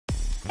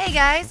Hey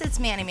guys, it's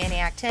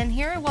Maniac10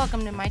 here.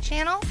 Welcome to my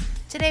channel.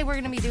 Today we're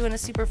going to be doing a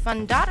super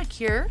fun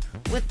Dotticure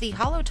with the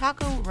Holo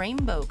Taco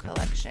Rainbow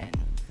Collection.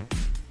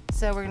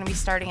 So we're going to be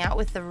starting out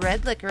with the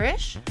red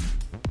licorice.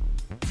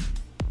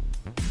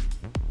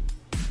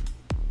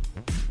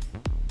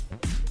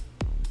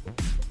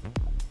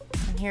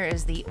 And here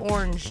is the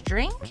orange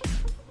drink.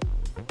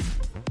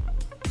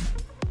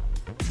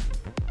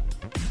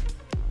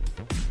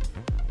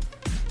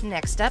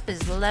 Next up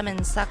is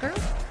lemon sucker.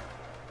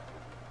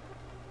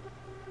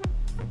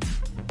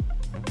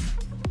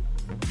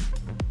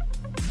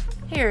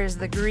 Here is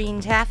the green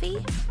taffy.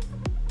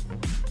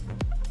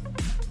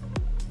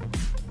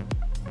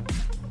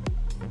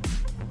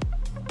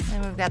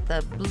 And we've got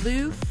the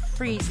blue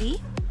Freezie.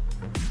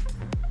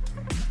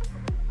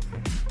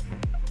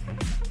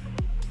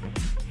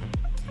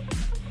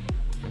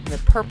 The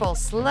purple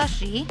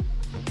Slushie.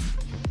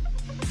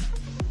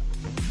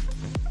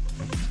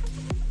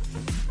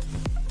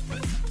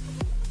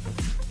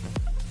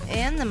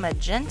 And the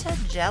magenta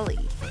jelly.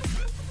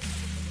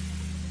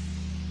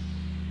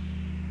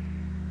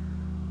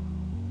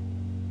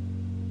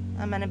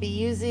 I'm going to be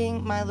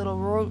using my little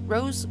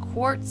rose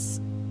quartz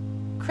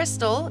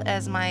crystal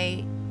as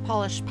my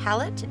polish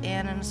palette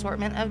and an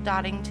assortment of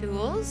dotting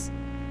tools.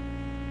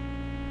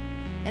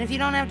 And if you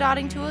don't have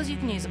dotting tools, you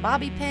can use a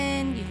bobby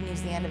pin, you can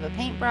use the end of a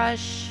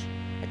paintbrush,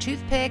 a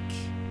toothpick,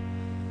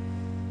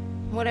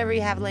 whatever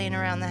you have laying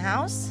around the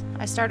house.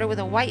 I started with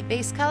a white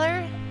base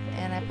color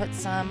and I put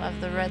some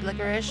of the red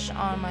licorice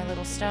on my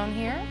little stone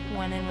here,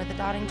 went in with a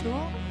dotting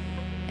tool,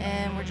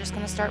 and we're just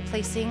going to start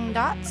placing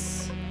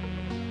dots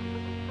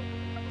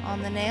on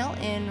the nail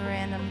in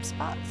random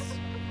spots.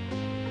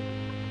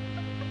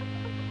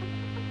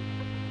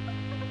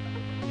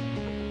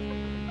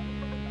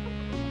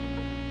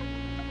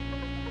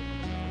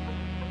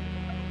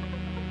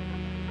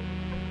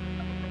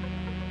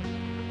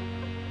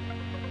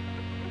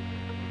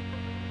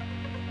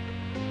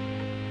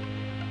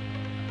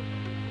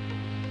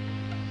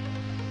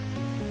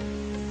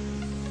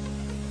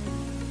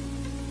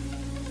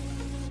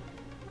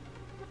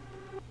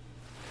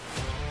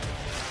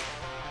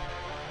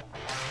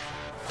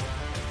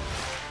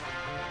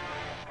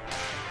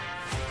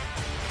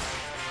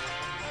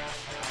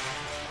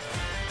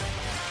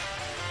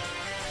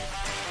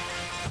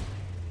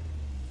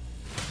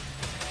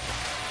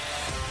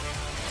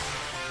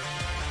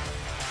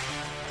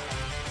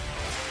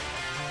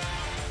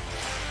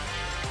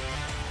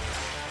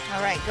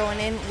 Alright, going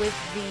in with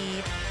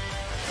the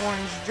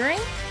orange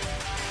drink.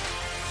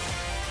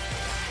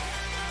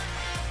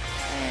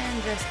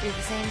 And just do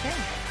the same thing.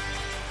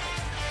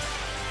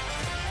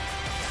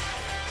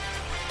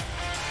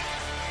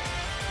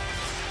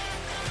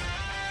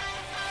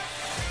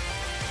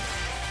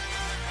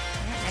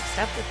 Alright, next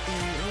up with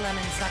the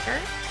lemon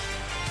sucker.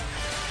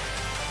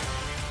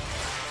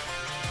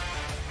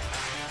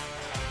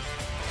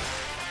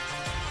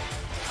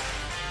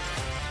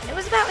 It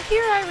was about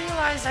here I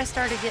realized I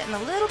started getting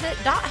a little bit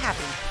dot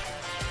happy.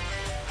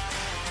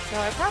 So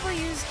I probably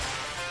used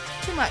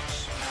too much,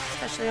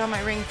 especially on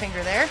my ring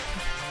finger there.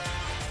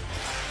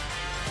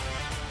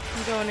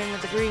 I'm going in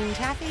with the green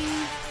taffy.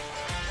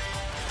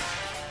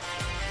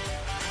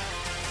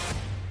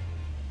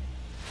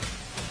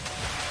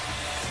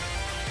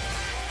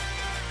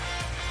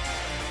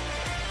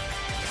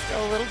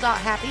 Still a little dot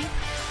happy.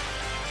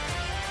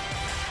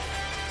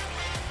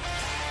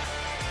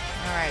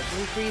 Alright,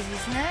 blue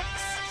Freezie's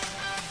next.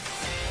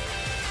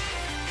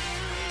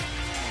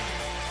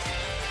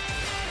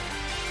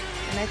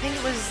 And I think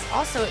it was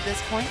also at this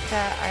point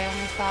that I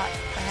only thought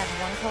I had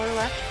one color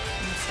left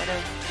instead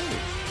of two.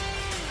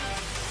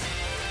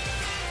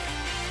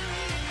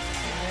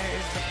 And there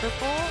is the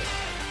purple.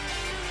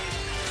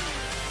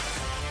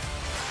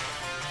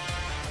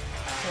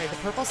 Sorry, the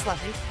purple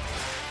Slushie.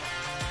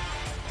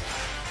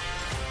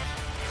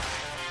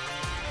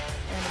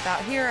 And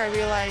about here I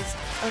realized,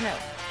 oh no.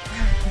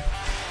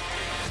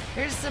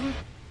 Here's some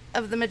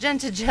of the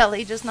magenta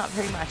jelly, just not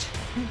very much.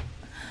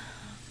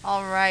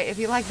 Alright, if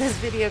you like this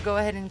video, go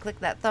ahead and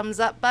click that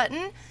thumbs up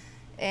button.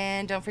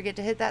 And don't forget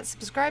to hit that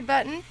subscribe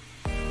button.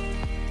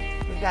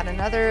 We've got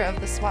another of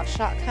the swatch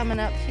shot coming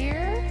up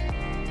here.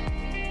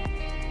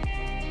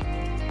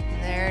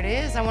 There it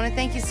is. I want to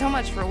thank you so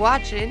much for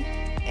watching.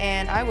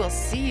 And I will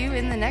see you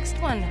in the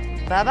next one.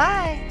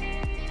 Bye-bye.